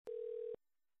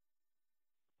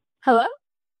Hello?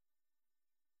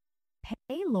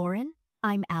 Hey, Lauren.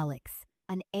 I'm Alex,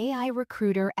 an AI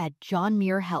recruiter at John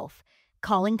Muir Health,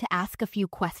 calling to ask a few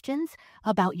questions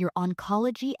about your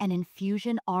Oncology and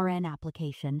Infusion RN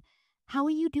application. How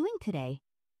are you doing today?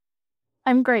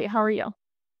 I'm great. How are you?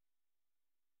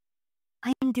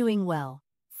 I'm doing well.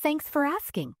 Thanks for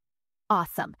asking.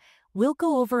 Awesome. We'll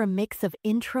go over a mix of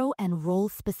intro and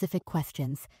role-specific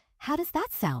questions. How does that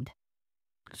sound?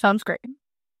 Sounds great.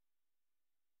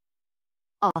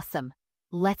 Awesome.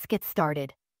 Let's get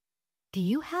started. Do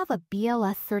you have a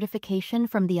BLS certification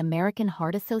from the American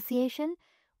Heart Association,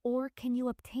 or can you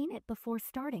obtain it before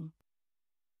starting?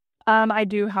 I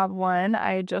do have one.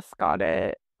 I just got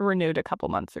it renewed a couple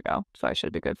months ago, so I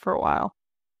should be good for a while.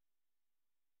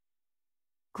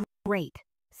 Great.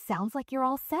 Sounds like you're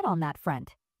all set on that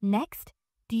front. Next,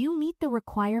 do you meet the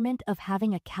requirement of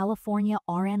having a California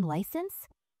RN license?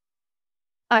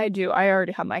 I do. I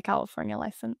already have my California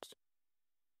license.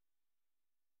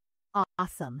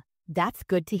 Awesome. That's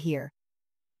good to hear.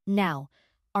 Now,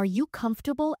 are you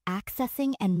comfortable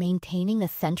accessing and maintaining the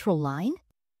central line?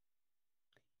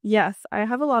 Yes, I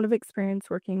have a lot of experience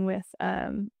working with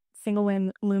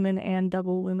single lumen and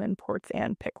double lumen ports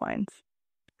and PICC lines.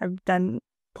 I've done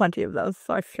plenty of those,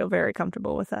 so I feel very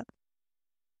comfortable with it.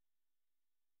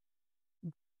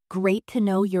 Great to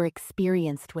know you're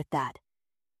experienced with that.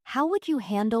 How would you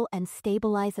handle and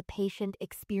stabilize a patient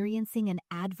experiencing an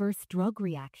adverse drug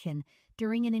reaction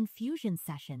during an infusion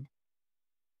session?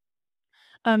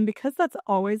 Because that's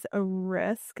always a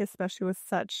risk, especially with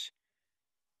such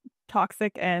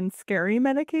toxic and scary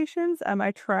medications.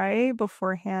 I try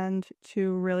beforehand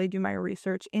to really do my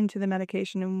research into the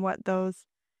medication and what those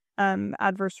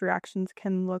adverse reactions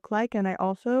can look like. And I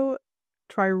also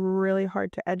try really hard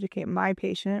to educate my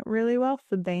patient really well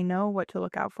so they know what to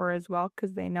look out for as well,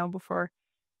 because they know before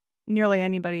nearly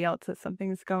anybody else that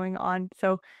something's going on.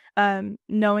 So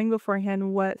knowing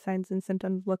beforehand what signs and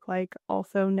symptoms look like,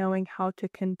 also knowing how to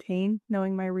contain,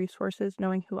 knowing my resources,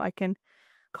 knowing who I can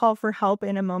call for help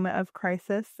in a moment of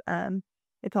crisis.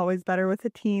 It's always better with a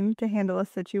team to handle a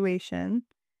situation.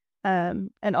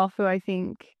 And also, I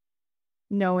think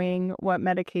knowing what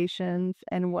medications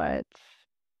and what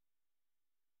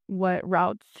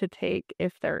routes to take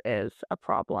if there is a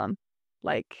problem,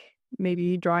 like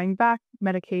maybe drawing back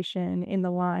medication in the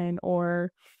line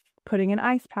or putting an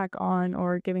ice pack on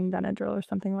or giving Benadryl or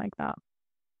something like that.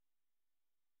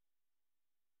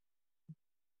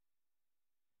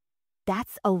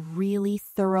 That's a really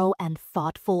thorough and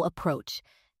thoughtful approach.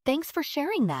 Thanks for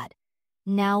sharing that.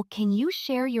 Now, can you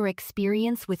share your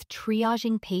experience with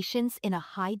triaging patients in a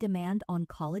high-demand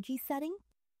oncology setting?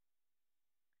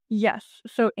 Yes.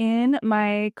 So in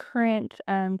my current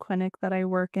clinic that I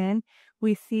work in,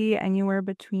 we see anywhere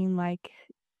between like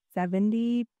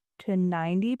 70 to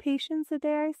 90 patients a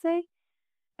day, I say.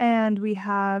 And we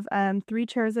have 3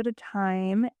 chairs at a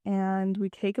time, and we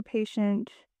take a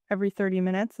patient every 30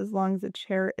 minutes as long as the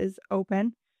chair is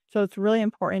open. So it's really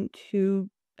important to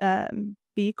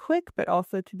be quick, but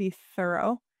also to be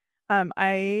thorough.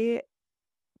 I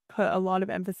put a lot of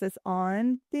emphasis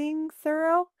on being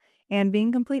thorough and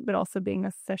being complete, but also being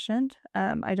efficient.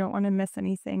 I don't want to miss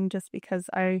anything just because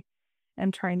I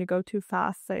am trying to go too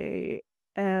fast. I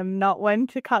am not one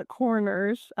to cut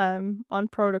corners on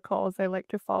protocols. I like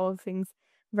to follow things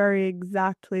very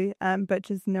exactly, but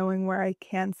just knowing where I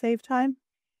can save time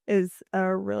is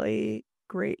a really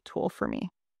great tool for me.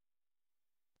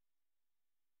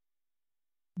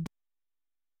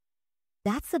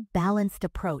 That's a balanced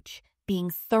approach, being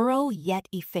thorough yet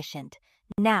efficient.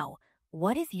 Now,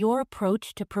 what is your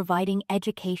approach to providing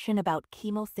education about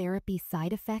chemotherapy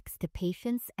side effects to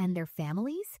patients and their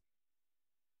families?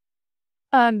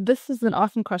 This is an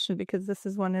awesome question because this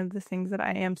is one of the things that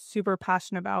I am super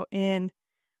passionate about in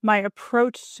my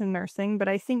approach to nursing. But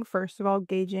I think, first of all,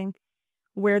 gauging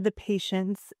where the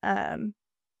patient's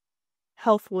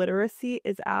health literacy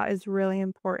is at is really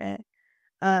important.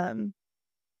 Um,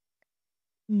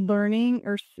 Learning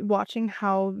or watching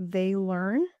how they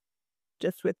learn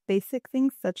just with basic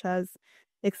things such as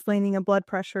explaining a blood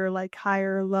pressure like high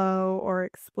or low, or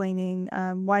explaining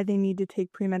why they need to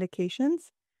take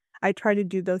pre-medications. I try to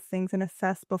do those things and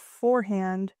assess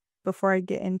beforehand before I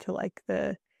get into like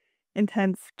the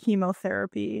intense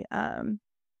chemotherapy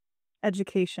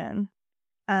education.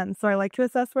 So I like to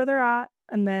assess where they're at,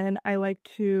 and then I like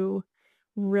to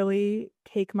really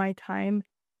take my time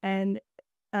and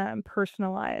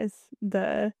personalize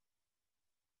the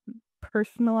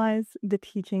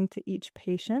teaching to each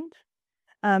patient.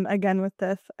 Again, with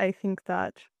this, I think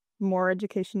that more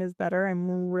education is better.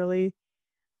 I'm really,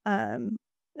 I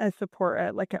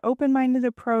support like an open-minded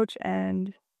approach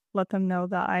and let them know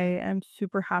that I am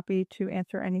super happy to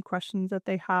answer any questions that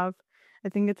they have. I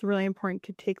think it's really important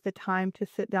to take the time to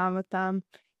sit down with them,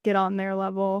 get on their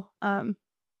level, and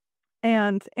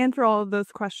answer all of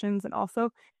those questions, and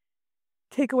also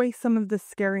take away some of the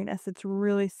scariness. It's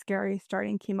really scary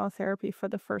starting chemotherapy for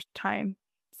the first time.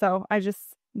 So I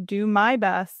just do my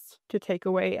best to take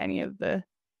away any of the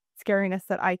scariness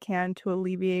that I can to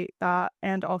alleviate that,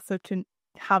 and also to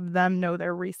have them know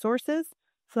their resources.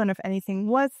 So then if anything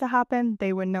was to happen,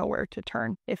 they would know where to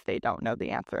turn if they don't know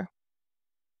the answer.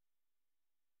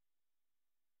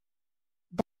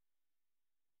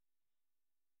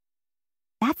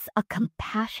 That's a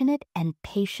compassionate and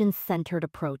patient-centered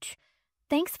approach.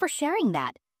 Thanks for sharing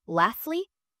that. Lastly,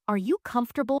 are you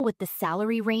comfortable with the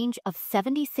salary range of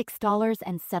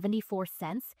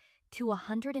 $76.74 to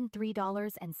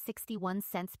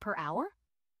 $103.61 per hour?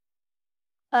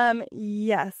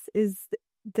 Yes.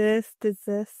 Does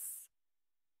this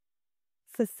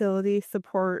facility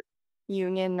support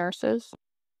union nurses?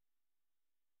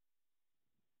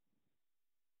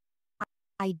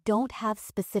 I don't have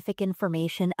specific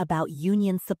information about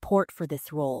union support for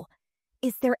this role.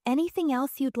 Is there anything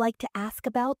else you'd like to ask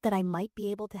about that I might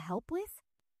be able to help with?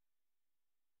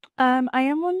 I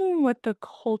am wondering what the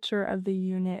culture of the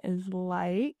unit is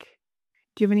like.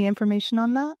 Do you have any information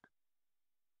on that?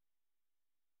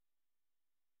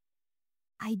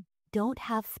 I don't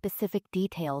have specific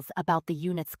details about the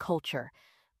unit's culture,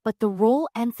 but the role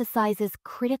emphasizes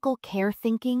critical care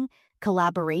thinking,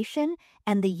 collaboration,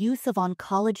 and the use of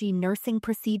oncology nursing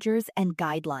procedures and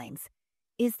guidelines.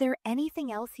 Is there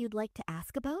anything else you'd like to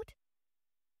ask about?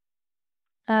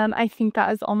 I think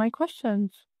that is all my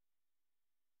questions.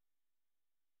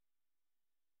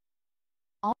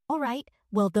 All right.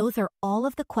 Well, those are all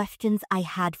of the questions I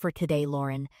had for today,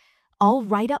 Lauren. I'll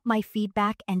write up my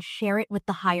feedback and share it with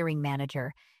the hiring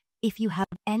manager. If you have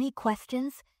any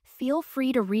questions, feel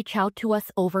free to reach out to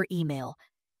us over email.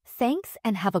 Thanks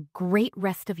and have a great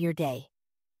rest of your day.